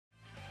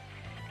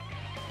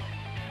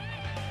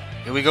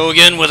Here we go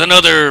again with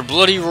another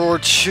Bloody Roar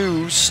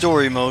 2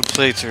 story mode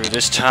playthrough,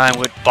 this time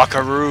with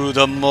Bakuryu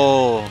the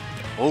Mole,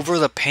 over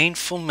the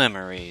painful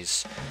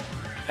memories.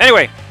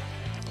 Anyway,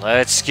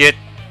 let's get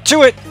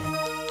to it!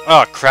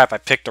 Oh crap, I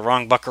picked the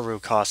wrong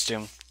Bakuryu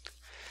costume.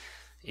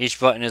 Each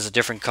button is a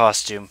different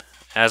costume.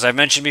 As I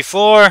mentioned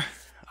before,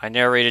 I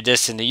narrated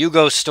this in the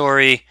Yugo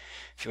story.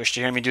 If you wish to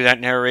hear me do that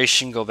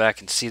narration, go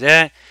back and see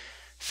that.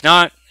 If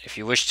not, if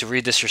you wish to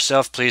read this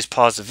yourself, please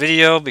pause the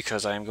video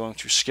because I am going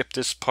to skip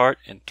this part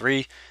in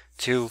 3,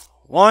 2,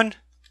 1.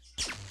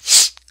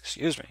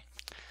 Excuse me.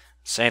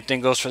 Same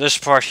thing goes for this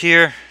part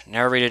here.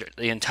 Narrated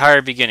the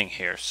entire beginning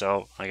here.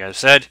 So, like I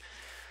said,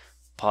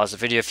 pause the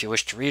video if you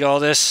wish to read all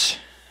this.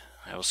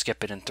 I will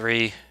skip it in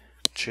 3,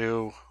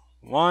 2,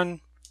 1.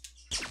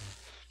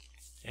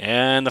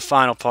 And the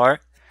final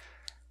part.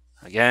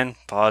 Again,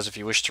 pause if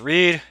you wish to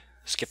read.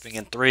 Skipping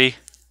in 3,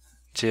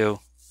 2,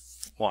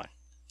 1.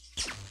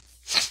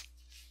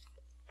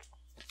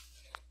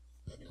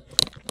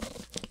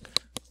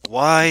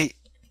 Why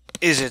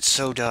is it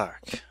so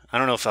dark? I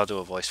don't know if I'll do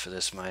a voice for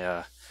this.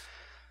 My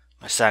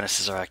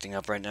sinuses are acting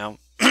up right now.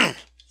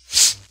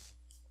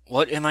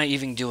 What am I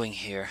even doing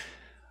here?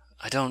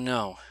 I don't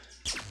know.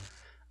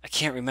 I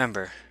can't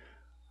remember.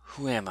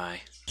 Who am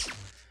I?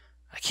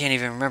 I can't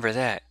even remember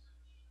that.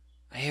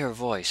 I hear a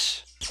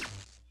voice.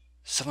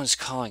 Someone's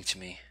calling to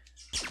me.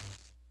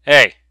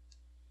 Hey!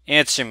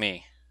 Answer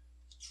me.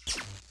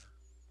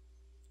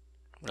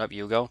 What up,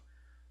 Yugo?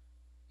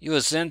 You a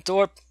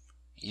Zenthorpe?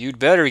 You'd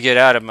better get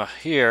out of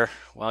here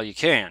while you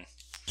can.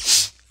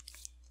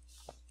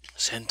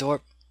 Zenthorpe?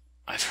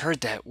 I've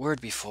heard that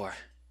word before.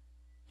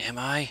 Am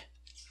I?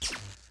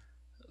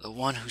 The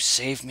one who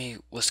saved me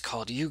was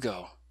called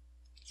Yugo.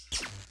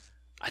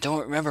 I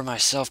don't remember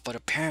myself, but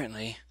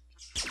apparently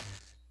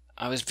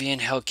I was being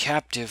held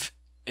captive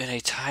in a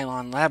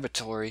Tylon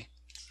laboratory.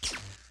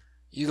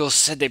 Yugo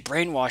said they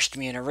brainwashed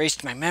me and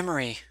erased my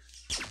memory.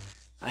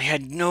 I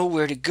had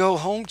nowhere to go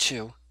home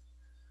to.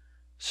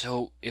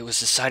 So it was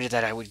decided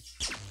that I would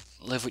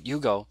live with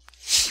Yugo.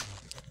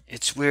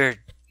 It's weird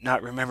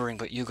not remembering,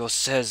 but Yugo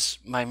says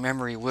my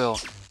memory will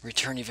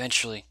return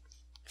eventually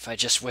if I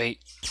just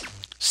wait.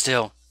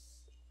 Still,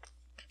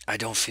 I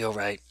don't feel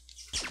right.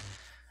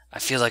 I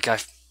feel like I'm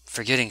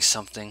forgetting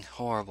something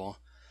horrible.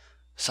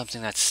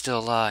 Something that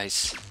still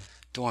lies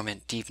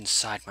dormant deep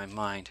inside my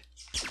mind.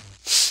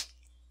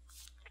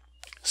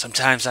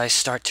 Sometimes I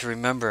start to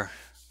remember,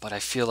 but I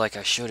feel like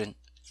I shouldn't.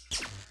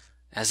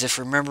 As if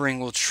remembering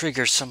will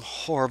trigger some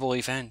horrible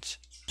event.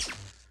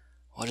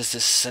 What is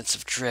this sense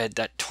of dread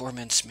that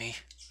torments me?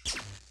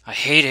 I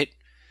hate it.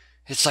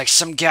 It's like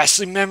some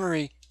ghastly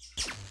memory,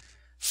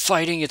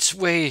 fighting its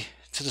way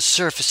to the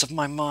surface of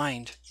my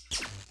mind.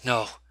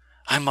 No,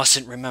 I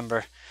mustn't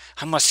remember.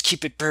 I must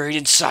keep it buried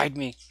inside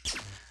me.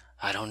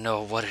 I don't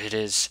know what it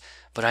is,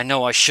 but I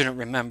know I shouldn't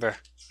remember.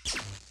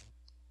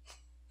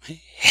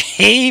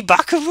 Hey,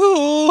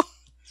 Bakuryu!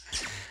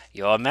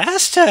 Your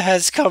master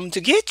has come to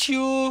get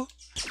you.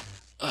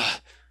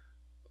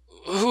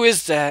 Who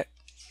is that?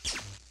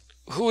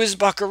 Who is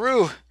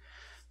Bakuryu?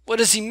 What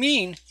does he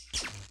mean?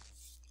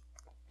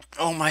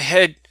 Oh, my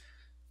head.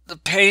 The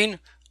pain.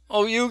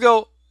 Oh,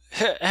 Yugo,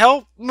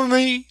 help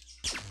me.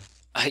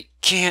 I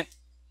can't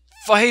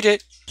fight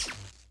it.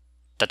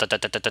 Dot, dot,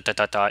 dot, dot, dot,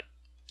 dot, dot.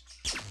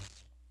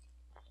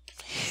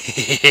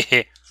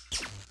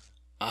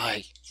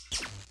 I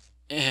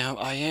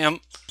am.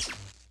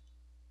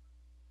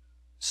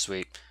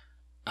 Sweet.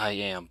 I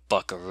am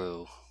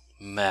Bakuryu,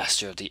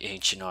 master of the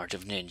ancient art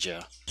of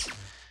ninja.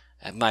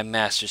 At my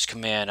master's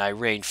command, I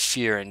rain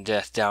fear and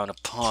death down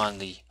upon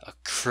the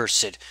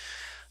accursed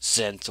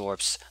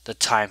Zenthorpes. The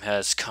time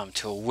has come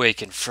to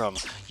awaken from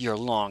your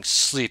long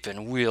sleep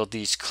and wield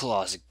these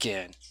claws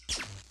again.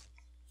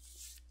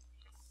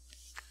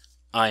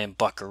 I am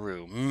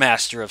Bakuryu,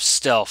 master of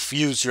stealth,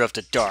 user of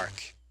the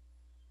dark.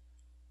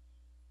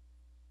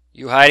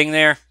 You hiding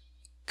there?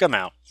 Come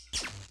out.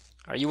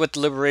 Are you at the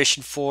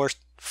Liberation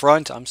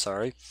Front? I'm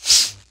sorry.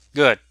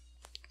 Good.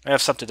 I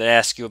have something to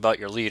ask you about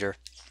your leader.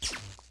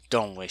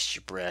 Don't waste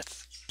your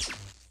breath.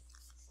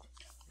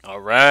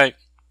 Alright.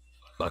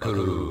 I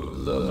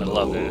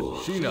love it.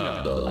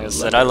 Like I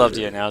said, I love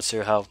the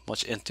announcer, how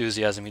much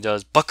enthusiasm he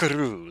does.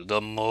 Bakuryu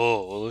the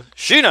Mole.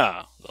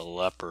 Sheena the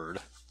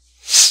Leopard.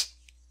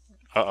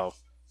 Uh-oh.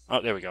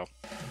 Oh, there we go.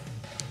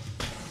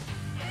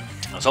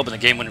 I was hoping the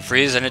game wouldn't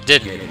freeze, and it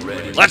didn't.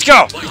 Let's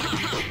go!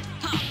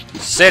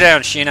 Sit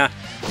down, Sheena.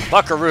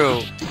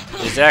 Bakuryu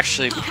is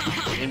actually,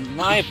 in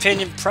my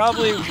opinion,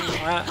 probably...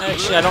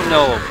 actually, I don't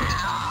know.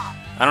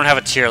 I don't have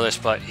a tier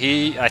list, but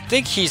I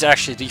think he's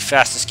actually the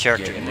fastest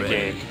character in the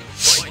game.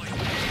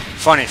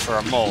 Funny for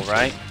a mole,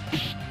 right?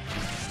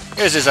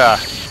 Here's his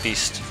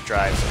beast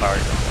drive card.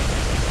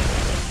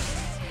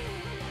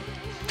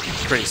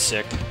 Pretty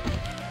sick.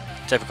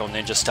 Typical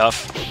ninja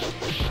stuff.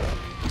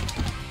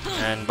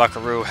 And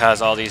Bakuryu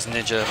has all these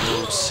ninja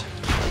moves.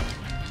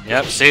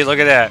 Yep, see, look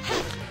at that.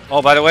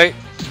 Oh, by the way.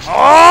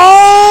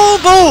 Oh,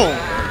 boom!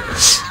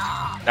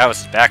 That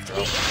was his back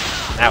throw.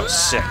 That was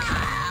sick.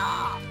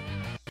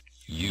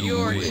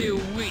 You're too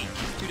weak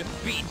to defend.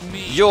 defeat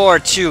me. You're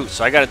too.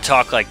 So I gotta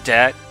talk like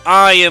that.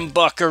 I am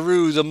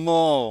Bakuryu the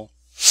mole.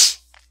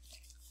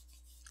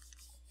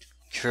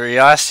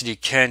 Curiosity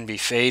can be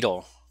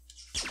fatal.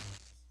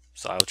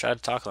 So I will try to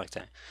talk like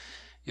that.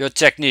 Your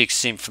techniques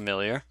seem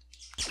familiar.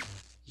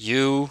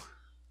 You,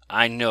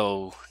 I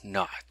know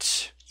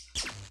not.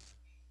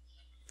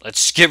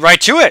 Let's get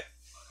right to it!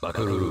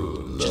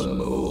 Bakuryu the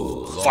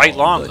mole. Fight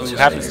Long, who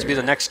happens to be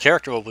the next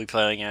character we'll be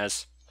playing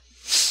as.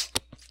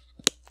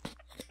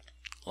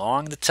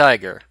 Long the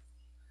tiger.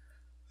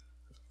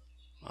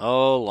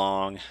 Oh,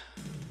 Long.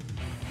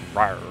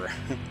 Rawr.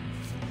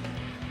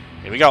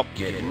 Here we go.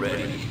 Get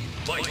ready.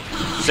 Fight.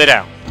 Sit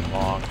down,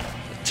 Long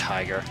the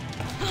tiger.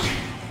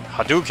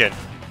 Hadouken.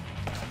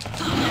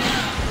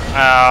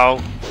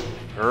 Ow.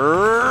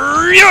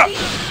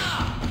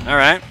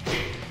 Alright.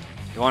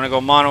 You want to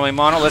go mono a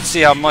mono? Let's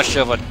see how much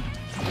of a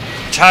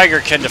tiger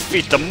can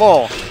defeat the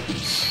mole.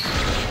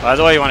 By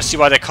the way, you want to see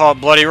why they call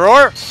it Bloody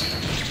Roar?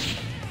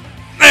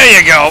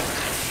 There you go.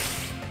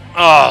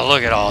 Oh,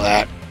 look at all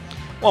that.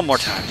 One more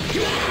time.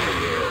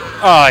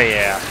 Oh,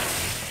 yeah.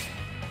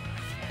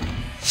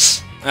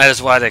 That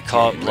is why they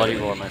call it Bloody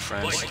Roar, my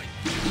friends.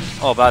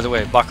 Oh, by the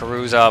way,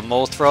 Bakuryu's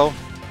mole throw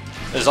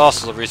is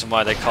also the reason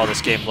why they call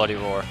this game Bloody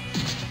Roar.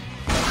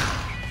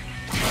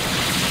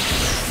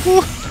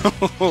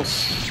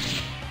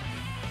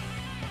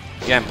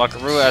 Again,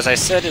 Bakuryu, as I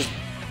said, is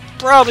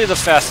probably the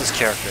fastest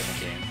character in the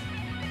game.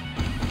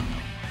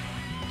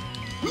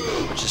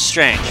 Which is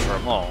strange for a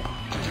mole.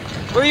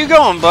 Where are you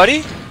going,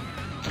 buddy?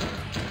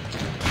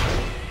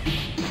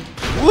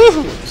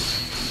 Woohoo!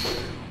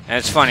 And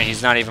it's funny,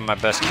 he's not even my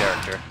best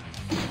character.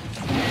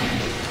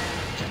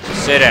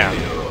 Sit down.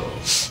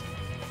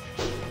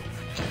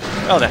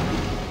 Oh, then.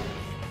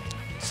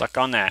 Suck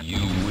on that. You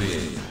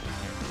win.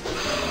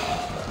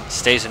 He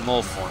stays in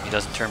mole form. He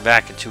doesn't turn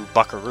back into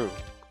Bakuryu.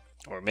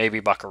 Or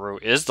maybe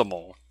Bakuryu is the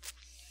mole.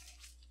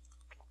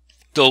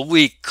 The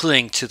weak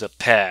cling to the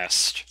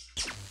past.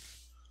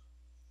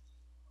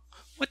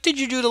 What did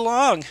you do to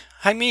Long?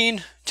 I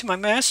mean, to my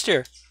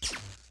master.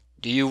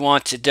 Do you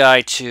want to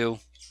die too?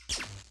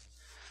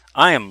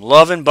 I am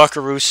loving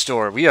Bakuryu's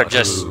story. We are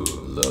just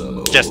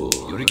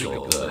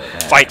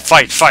fight,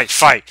 fight, fight,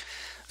 fight.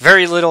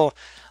 Very little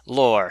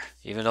lore,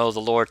 even though the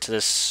lore to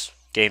this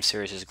game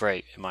series is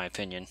great, in my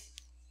opinion.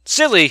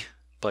 Silly,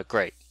 but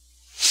great.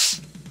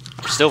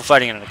 I'm still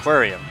fighting in an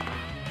aquarium.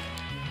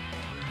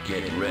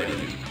 Get ready.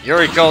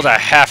 Yuriko the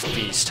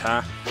half-beast,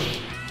 huh?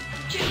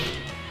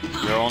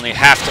 You're only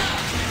half the...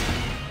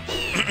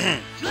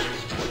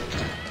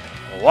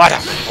 What?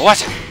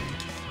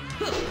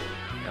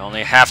 You're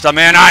only half the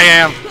man I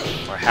am!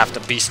 Or half the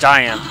beast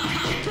I am.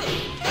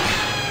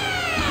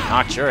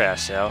 Knocked your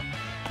ass out.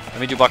 Let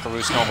me do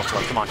Bakuryu's normal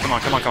throw. Come on, come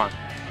on, come on, come on.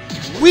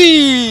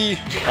 Whee!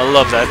 I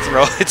love that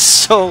throw. It's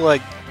so,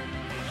 like,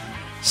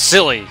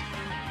 silly.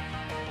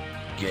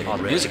 Oh,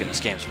 the music in this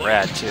game is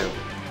rad, too.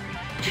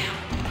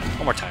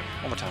 One more time.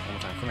 One more time. One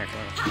more time. Come here,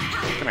 come here.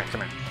 Come here,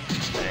 come here.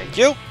 Thank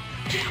you.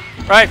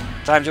 Right.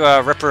 Time to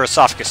rip her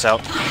esophagus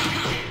out.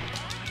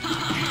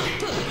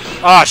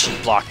 Ah, oh, she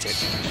blocked it.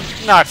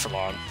 Not for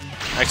long.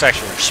 That's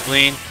actually her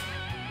spleen.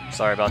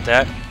 Sorry about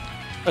that.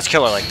 Let's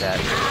kill her like that.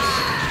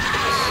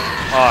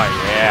 Oh,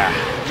 yeah.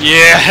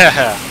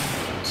 Yeah!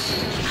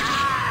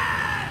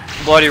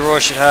 Bloody Roar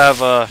should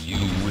have a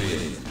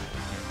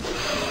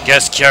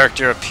guest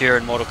character appear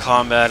in Mortal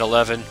Kombat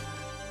 11.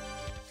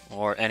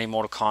 Or any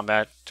Mortal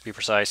Kombat, to be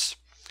precise.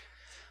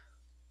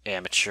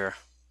 Amateur.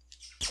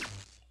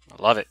 I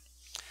love it.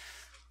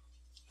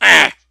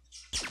 Ah!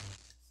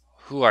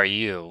 Who are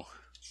you?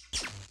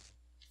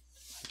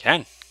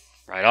 Again,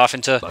 right off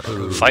into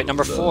fight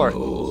number 4.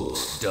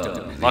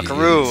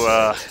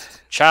 Bakuryu,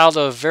 child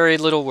of very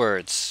little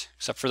words,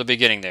 except for the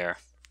beginning there.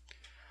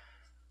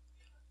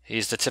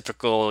 He's the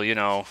typical, you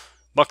know,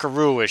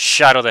 Bakuryu is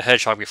Shadow the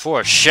Hedgehog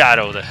before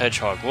Shadow the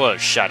Hedgehog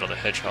was Shadow the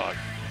Hedgehog.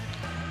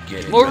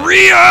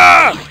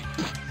 Maria!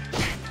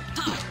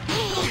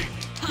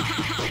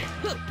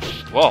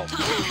 Whoa.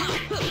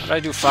 How did I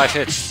do 5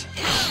 hits?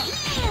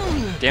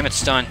 Damn it,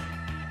 stun.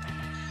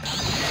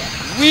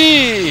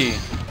 Whee!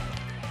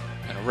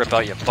 I'm gonna rip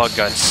out your bug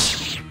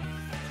guts.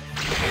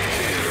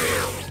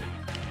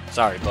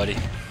 Sorry, buddy.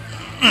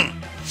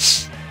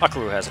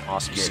 Bakuryu has an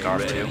awesome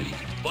scarf, too.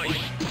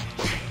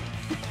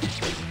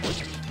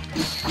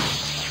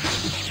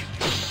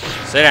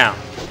 Sit down.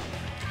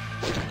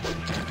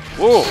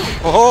 Whoa!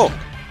 Ho ho!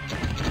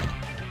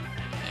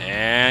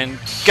 And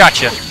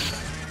gotcha!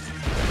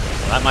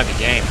 Well, that might be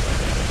game.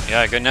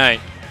 Yeah, good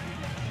night.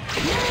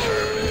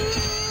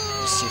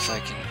 Let's see if I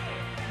can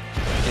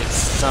get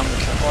some...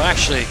 Well,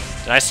 actually,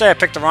 did I say I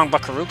picked the wrong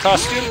Bakuryu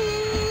costume?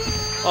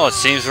 Oh, it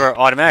seems we're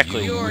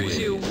automatically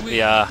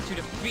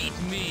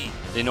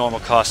the normal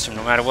costume,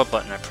 no matter what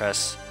button I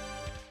press.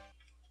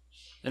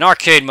 In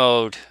arcade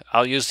mode,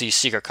 I'll use these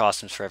secret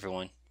costumes for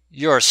everyone.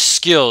 Your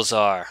skills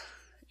are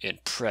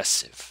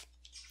impressive.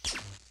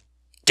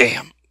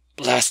 Damn,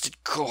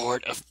 blasted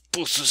cohort of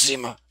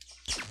Busuzima.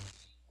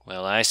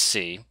 Well, I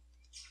see.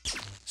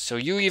 So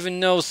you even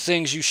know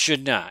things you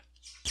should not.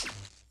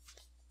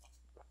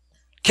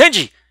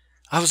 Kenji!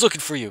 I was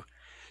looking for you.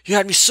 You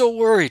had me so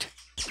worried.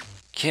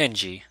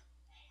 Kenji?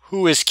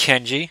 Who is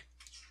Kenji?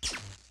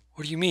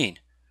 What do you mean?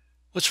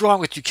 What's wrong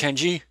with you,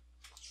 Kenji?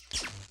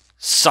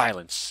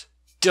 Silence.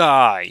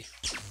 Die.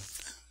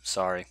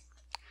 Sorry.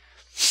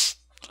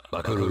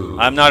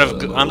 I'm not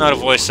a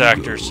voice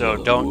actor,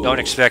 so don't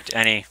expect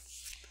any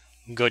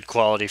good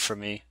quality from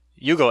me.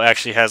 Yugo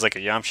actually has like a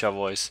Yamcha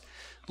voice.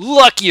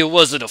 Lucky it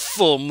wasn't a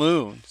full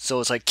moon. So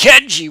it's like,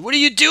 Kenji, what are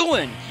you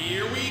doing?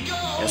 Here we go.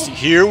 Yes,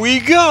 here we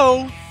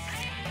go.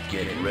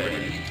 Get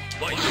ready.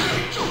 Fight.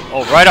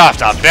 Oh, right off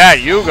the bat,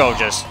 Yugo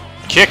just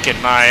kicking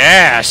my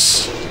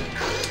ass.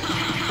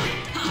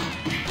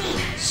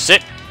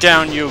 Sit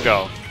down,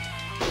 Yugo.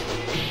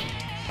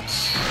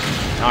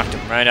 Knocked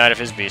him right out of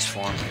his beast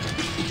form.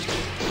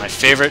 My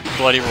favorite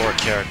Bloody Roar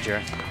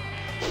character.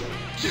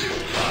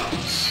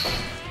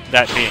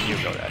 That being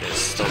Yugo, that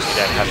is. Those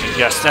that haven't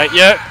guessed that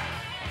yet.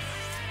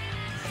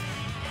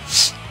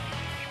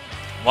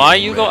 Why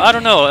Yugo? I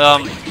don't know.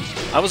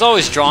 I was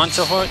always drawn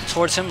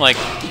towards him. Like,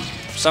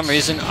 for some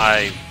reason,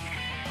 I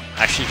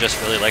actually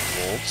just really like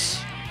wolves.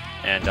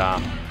 And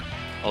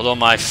although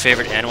my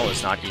favorite animal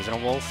is not even a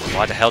wolf,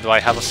 why the hell do I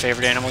have a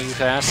favorite animal, you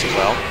can ask?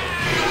 Well,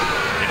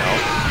 you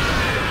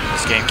know,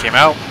 this game came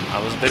out.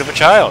 I was a bit of a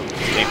child.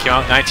 This game came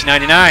out in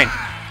 1999,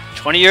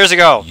 20 years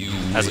ago,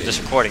 as of this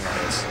recording,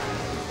 that is.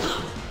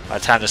 By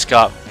the time this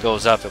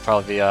goes up, it'll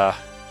probably be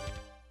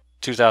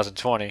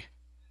 2020.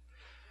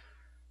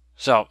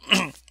 So,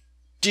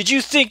 did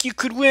you think you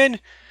could win?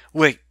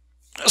 Wait,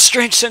 a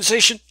strange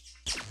sensation?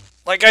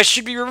 Like I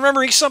should be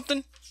remembering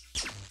something?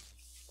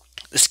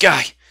 This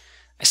guy,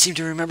 I seem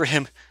to remember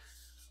him,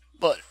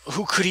 but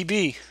who could he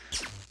be?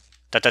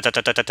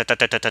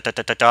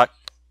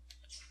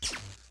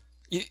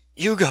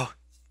 Yugo.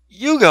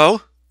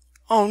 Yugo?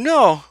 Oh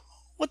no,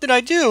 what did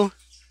I do?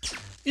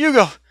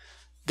 Yugo,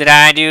 did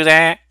I do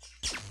that?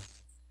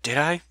 Did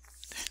I?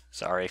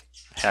 Sorry,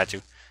 had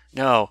to.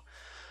 No.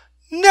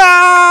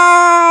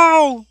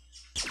 No!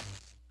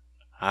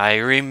 I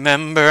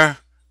remember.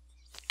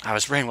 I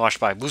was brainwashed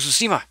by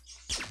Bskuryu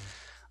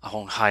I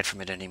won't hide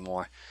from it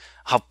anymore.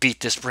 I'll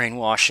beat this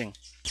brainwashing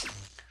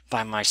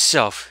by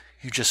myself.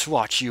 You just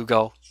watch,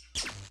 Yugo.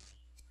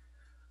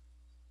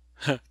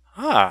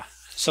 Ah,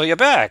 so you're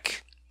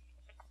back.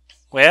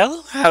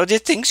 Well, how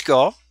did things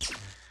go?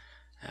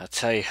 I'll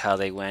tell you how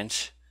they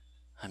went.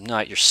 I'm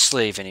not your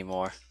slave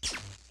anymore.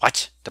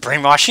 What? The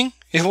brainwashing?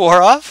 It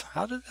wore off?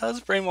 How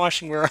does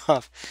brainwashing wear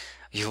off?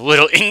 You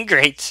little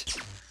ingrate!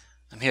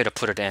 I'm here to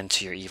put an end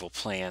to your evil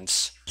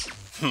plans.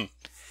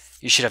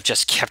 You should have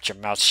just kept your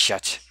mouth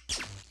shut.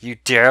 You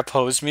dare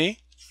oppose me?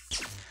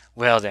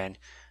 Well then,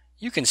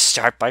 you can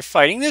start by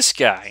fighting this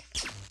guy.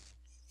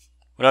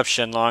 What up,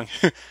 Shenlong?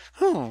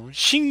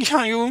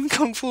 Xinjiang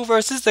Kung Fu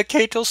versus the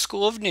Kato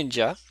School of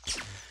Ninja.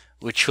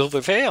 Which will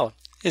prevail?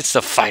 It's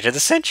the fight of the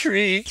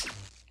century!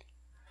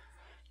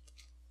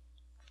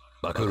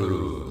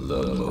 Bakuryu,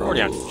 We're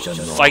already on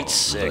fight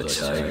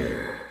 6.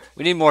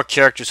 We need more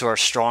characters who are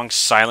strong,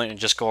 silent, and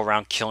just go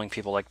around killing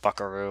people like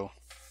Bakuryu.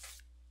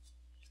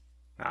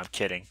 No, I'm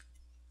kidding.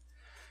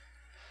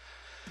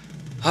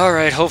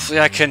 Alright,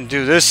 hopefully I can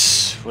do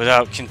this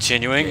without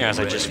continuing, as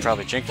I just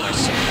probably jinxed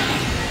myself.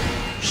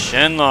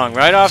 Shenlong,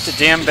 right off the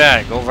damn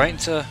bag. Go right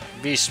into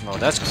beast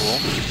mode. That's cool.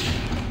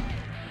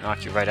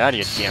 Knock you right out of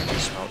your damn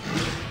beast mode.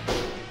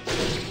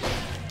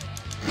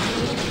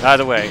 By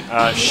the way,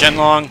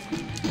 Shenlong,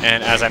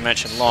 and as I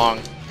mentioned,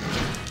 Long,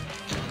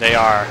 they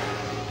are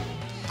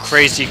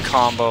crazy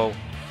combo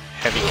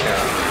heavy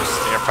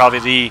characters. They are probably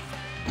the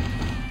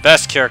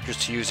best characters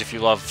to use if you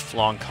love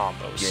long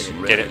combos.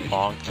 Get it?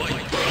 Long.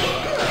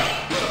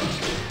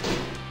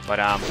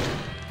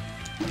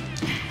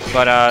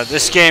 But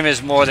this game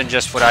is more than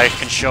just what I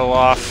can show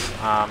off.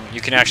 You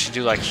can actually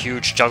do like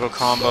huge juggle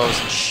combos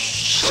and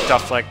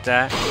stuff like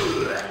that.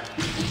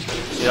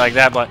 See, like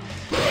that, but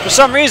for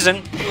some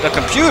reason, the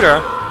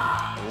computer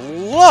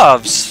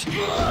loves,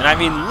 and I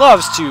mean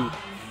loves to,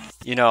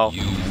 you know,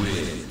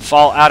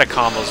 fall out of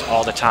combos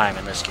all the time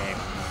in this game.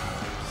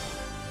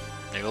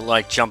 They will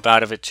like jump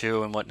out of it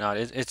too and whatnot.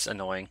 It's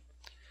annoying.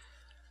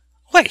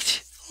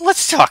 Wait,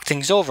 let's talk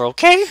things over,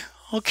 okay?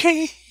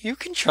 Okay, you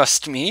can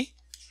trust me.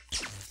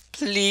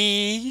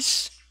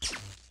 Please.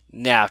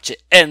 Now, to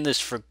end this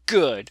for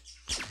good,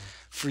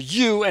 for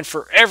you and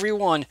for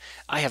everyone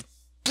I have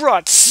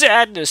brought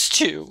sadness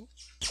to.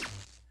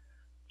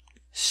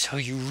 So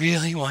you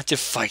really want to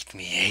fight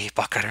me, eh,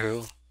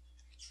 Bakuryu?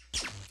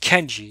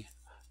 Kenji.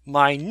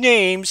 My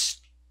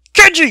name's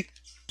Kenji!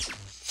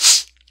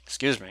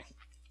 Excuse me.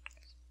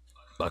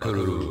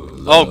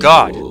 Oh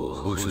god.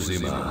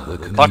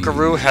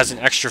 Bakuryu has an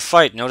extra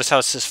fight. Notice how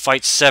it says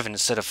fight 7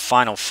 instead of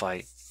final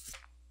fight.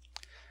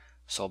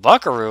 So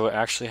Bakuryu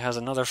actually has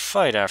another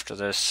fight after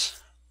this.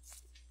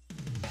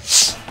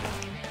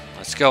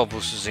 Let's go,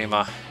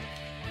 Bskuryu.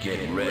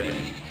 Get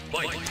ready.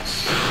 Fight.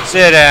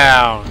 Sit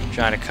down!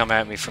 Trying to come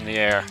at me from the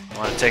air. You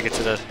want to take it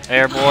to the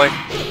air, boy?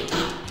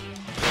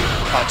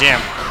 Oh,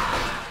 damn.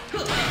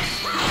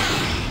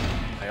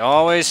 I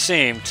always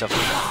seem to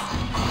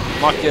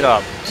muck it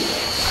up.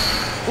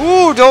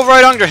 Ooh, dove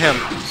right under him.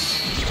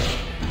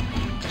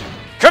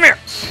 Come here.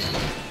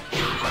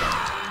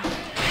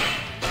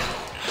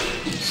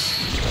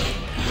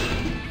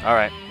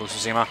 Alright,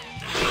 Bskuryu.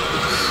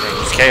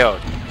 He's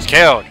KO'd. He's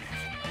KO'd.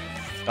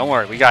 Don't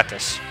worry, we got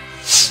this.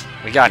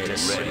 We got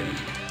this.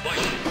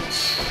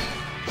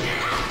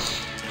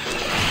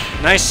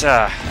 Nice,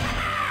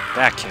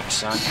 back kick,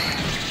 son.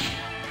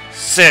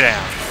 Sit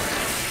down.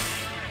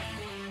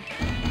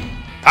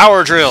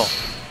 Power drill.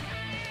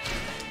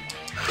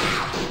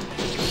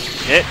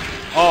 Hit.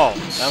 Oh,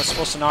 that was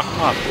supposed to knock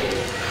him up.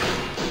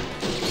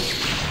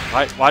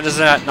 Why does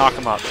that knock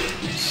him up?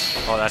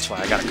 Oh, that's why.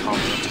 I got a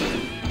combo into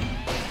it.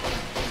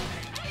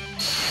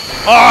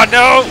 Oh,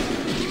 no!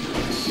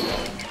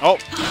 Oh.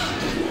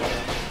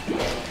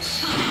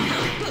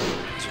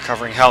 He's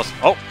recovering health.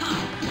 Oh.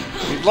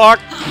 He's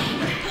blocked.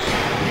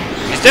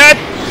 He's dead!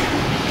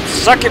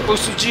 Suck it,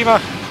 Bskuryu.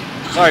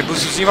 Sorry,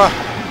 Bskuryu.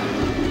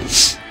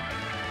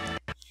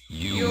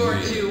 You're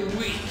too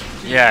weak.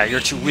 Yeah, you're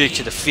too weak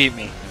to defeat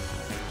me.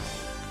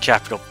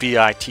 Capital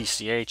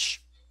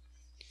B-I-T-C-H.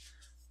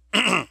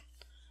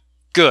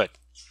 Good.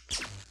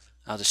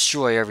 I'll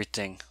destroy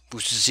everything.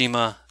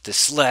 Bskuryu,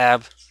 this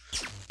lab,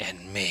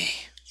 and me.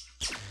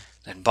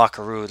 Then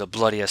Bakuryu, the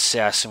bloody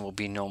assassin, will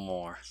be no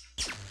more.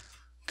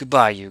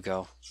 Goodbye,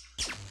 Yugo.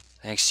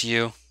 Thanks to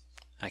you,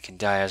 I can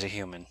die as a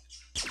human.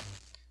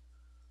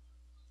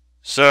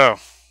 So,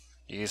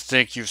 do you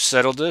think you've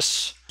settled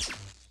this?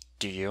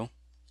 Do you?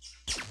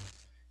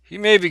 He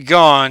may be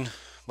gone,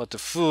 but the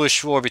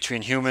foolish war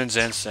between humans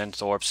and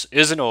Centaurs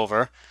isn't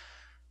over.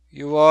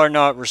 You are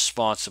not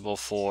responsible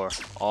for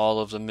all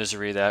of the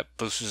misery that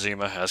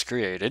Bskuryu has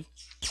created. ...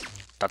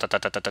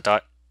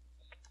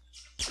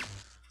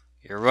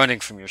 You're running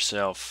from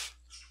yourself.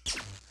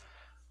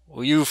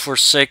 Will you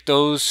forsake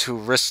those who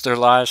risk their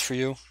lives for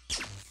you?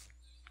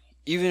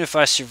 Even if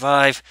I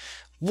survive,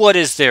 what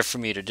is there for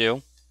me to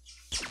do?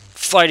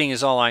 Fighting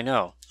is all I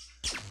know.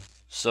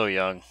 So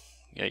young,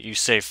 yet you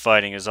say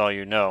fighting is all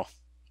you know.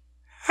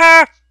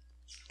 Ha!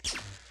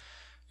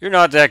 You're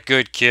not that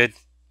good, kid.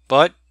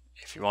 But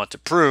if you want to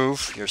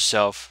prove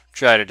yourself,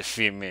 try to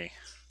defeat me.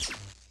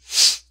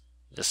 Is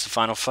this the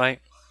final fight?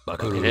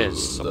 It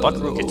is. So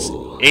Bakuryu gets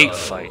 8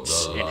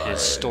 fights in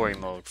his story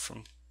mode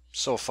from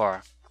so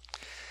far.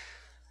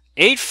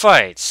 8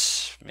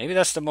 fights. Maybe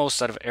that's the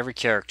most out of every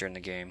character in the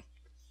game.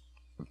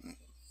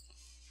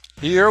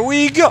 Here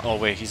we go. Oh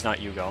wait, he's not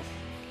Yugo.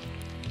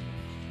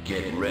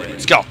 Get ready.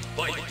 Let's go.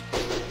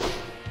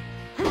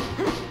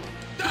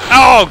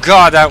 Oh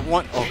god, that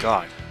one. Oh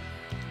god.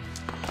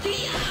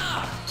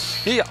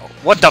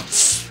 What the?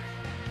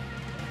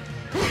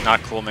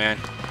 Not cool, man.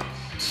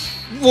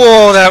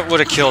 Whoa, that would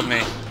have killed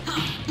me.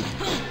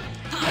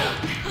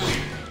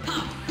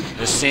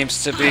 This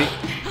seems to be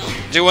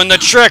doing the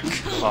trick.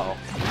 Uh-oh.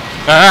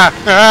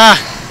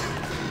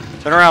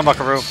 Turn around,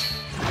 Bakuryu.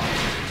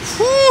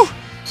 Woo!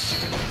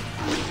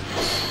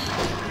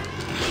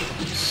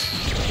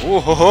 Ooh,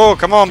 ho, ho,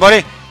 come on,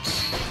 buddy.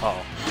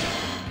 Uh-oh.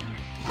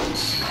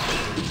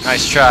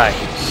 Nice try.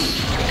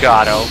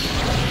 Gato.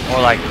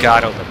 More like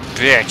Gato the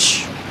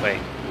bitch. Wait,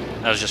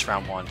 that was just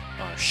round 1.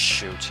 Oh,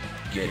 shoot.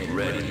 Get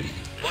ready.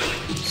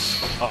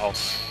 Uh-oh.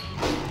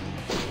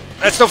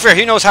 That's no fair.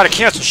 He knows how to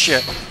cancel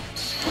shit.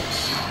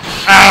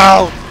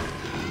 Ow!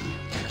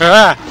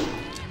 Ah!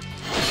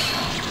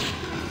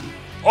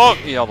 Oh,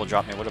 he elbow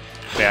dropped me. What a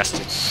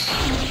bastard.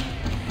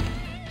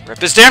 Rip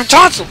his damn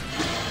tonsil!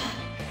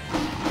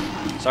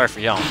 Sorry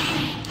for yelling.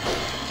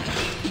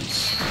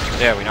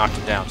 There, we knocked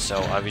him down, so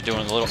I'll be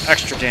doing a little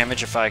extra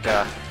damage if I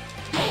got...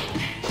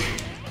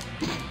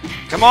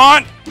 Come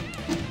on!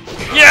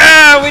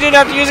 Yeah! We didn't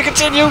have to use a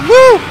continue!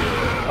 Woo!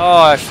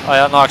 Oh,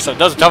 I unlocked something. It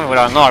doesn't tell me what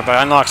I unlocked, but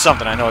I unlocked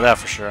something. I know that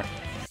for sure.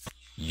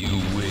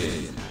 You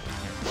win.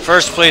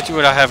 First playthrough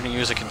without having to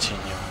use a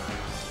continue.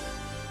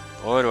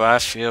 Boy, do I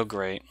feel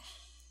great.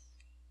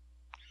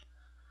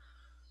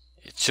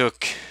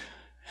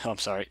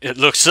 It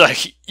looks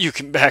like you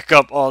can back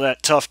up all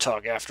that tough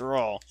talk after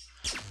all.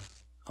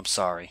 I'm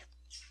sorry.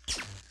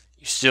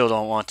 You still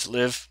don't want to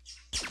live?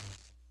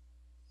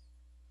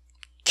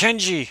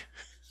 Kenji!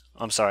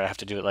 I'm sorry, I have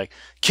to do it like...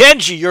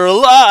 Kenji, you're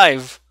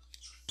alive!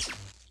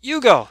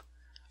 Yugo!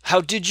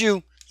 How did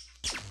you...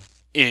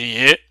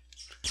 Idiot!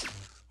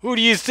 Who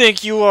do you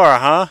think you are,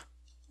 huh?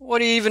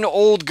 What even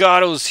old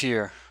Gato's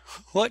here?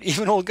 What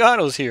even old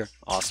Gato's here?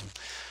 Awesome.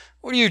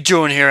 What are you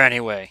doing here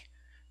anyway?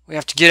 We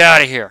have to get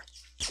out of here.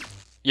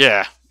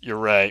 Yeah, you're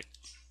right.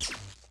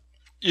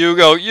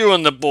 Yugo, you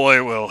and the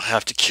boy will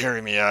have to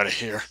carry me out of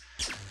here.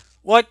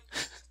 What?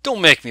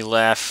 Don't make me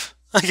laugh.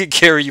 I can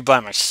carry you by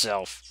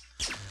myself.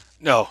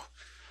 No,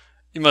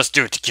 you must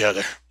do it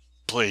together.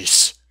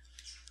 Please.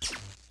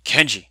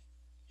 Kenji,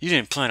 you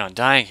didn't plan on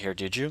dying here,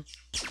 did you?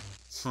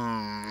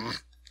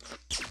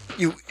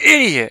 You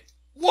idiot!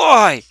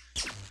 Why?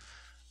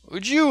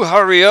 Would you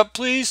hurry up,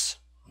 please?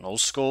 No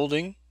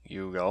scolding,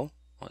 Yugo.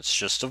 Let's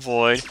just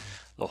avoid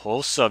the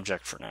whole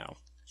subject for now.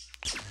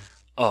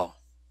 Oh,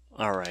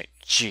 alright,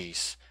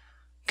 jeez.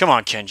 Come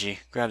on, Kenji,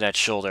 grab that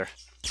shoulder,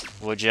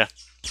 would ya?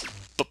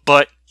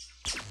 But,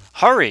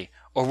 hurry!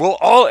 or we'll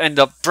all end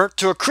up burnt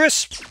to a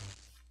crisp.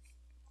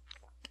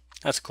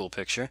 That's a cool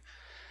picture.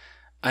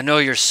 I know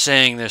you're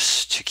saying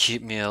this to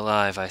keep me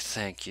alive. I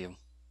thank you.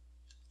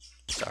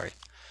 Sorry.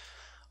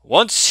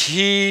 Once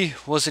he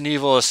was an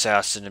evil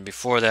assassin, and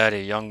before that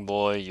a young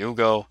boy,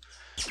 Yugo,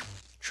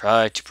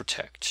 tried to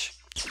protect.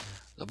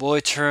 The boy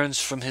turns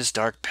from his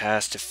dark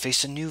past to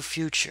face a new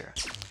future.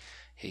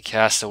 He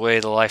casts away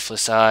the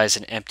lifeless eyes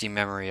and empty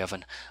memory of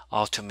an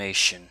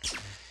automation.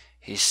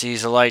 He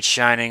sees a light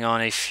shining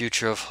on a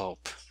future of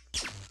hope.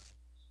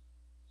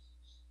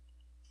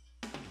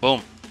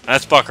 Boom.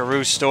 That's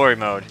Bakuryu's story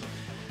mode.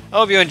 I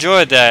hope you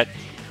enjoyed that.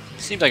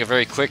 Seemed like a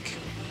very quick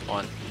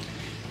one.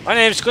 My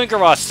name's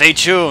Clinkeroith. Stay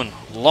tuned.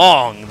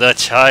 Long the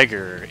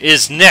Tiger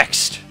is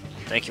next.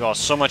 Thank you all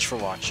so much for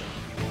watching.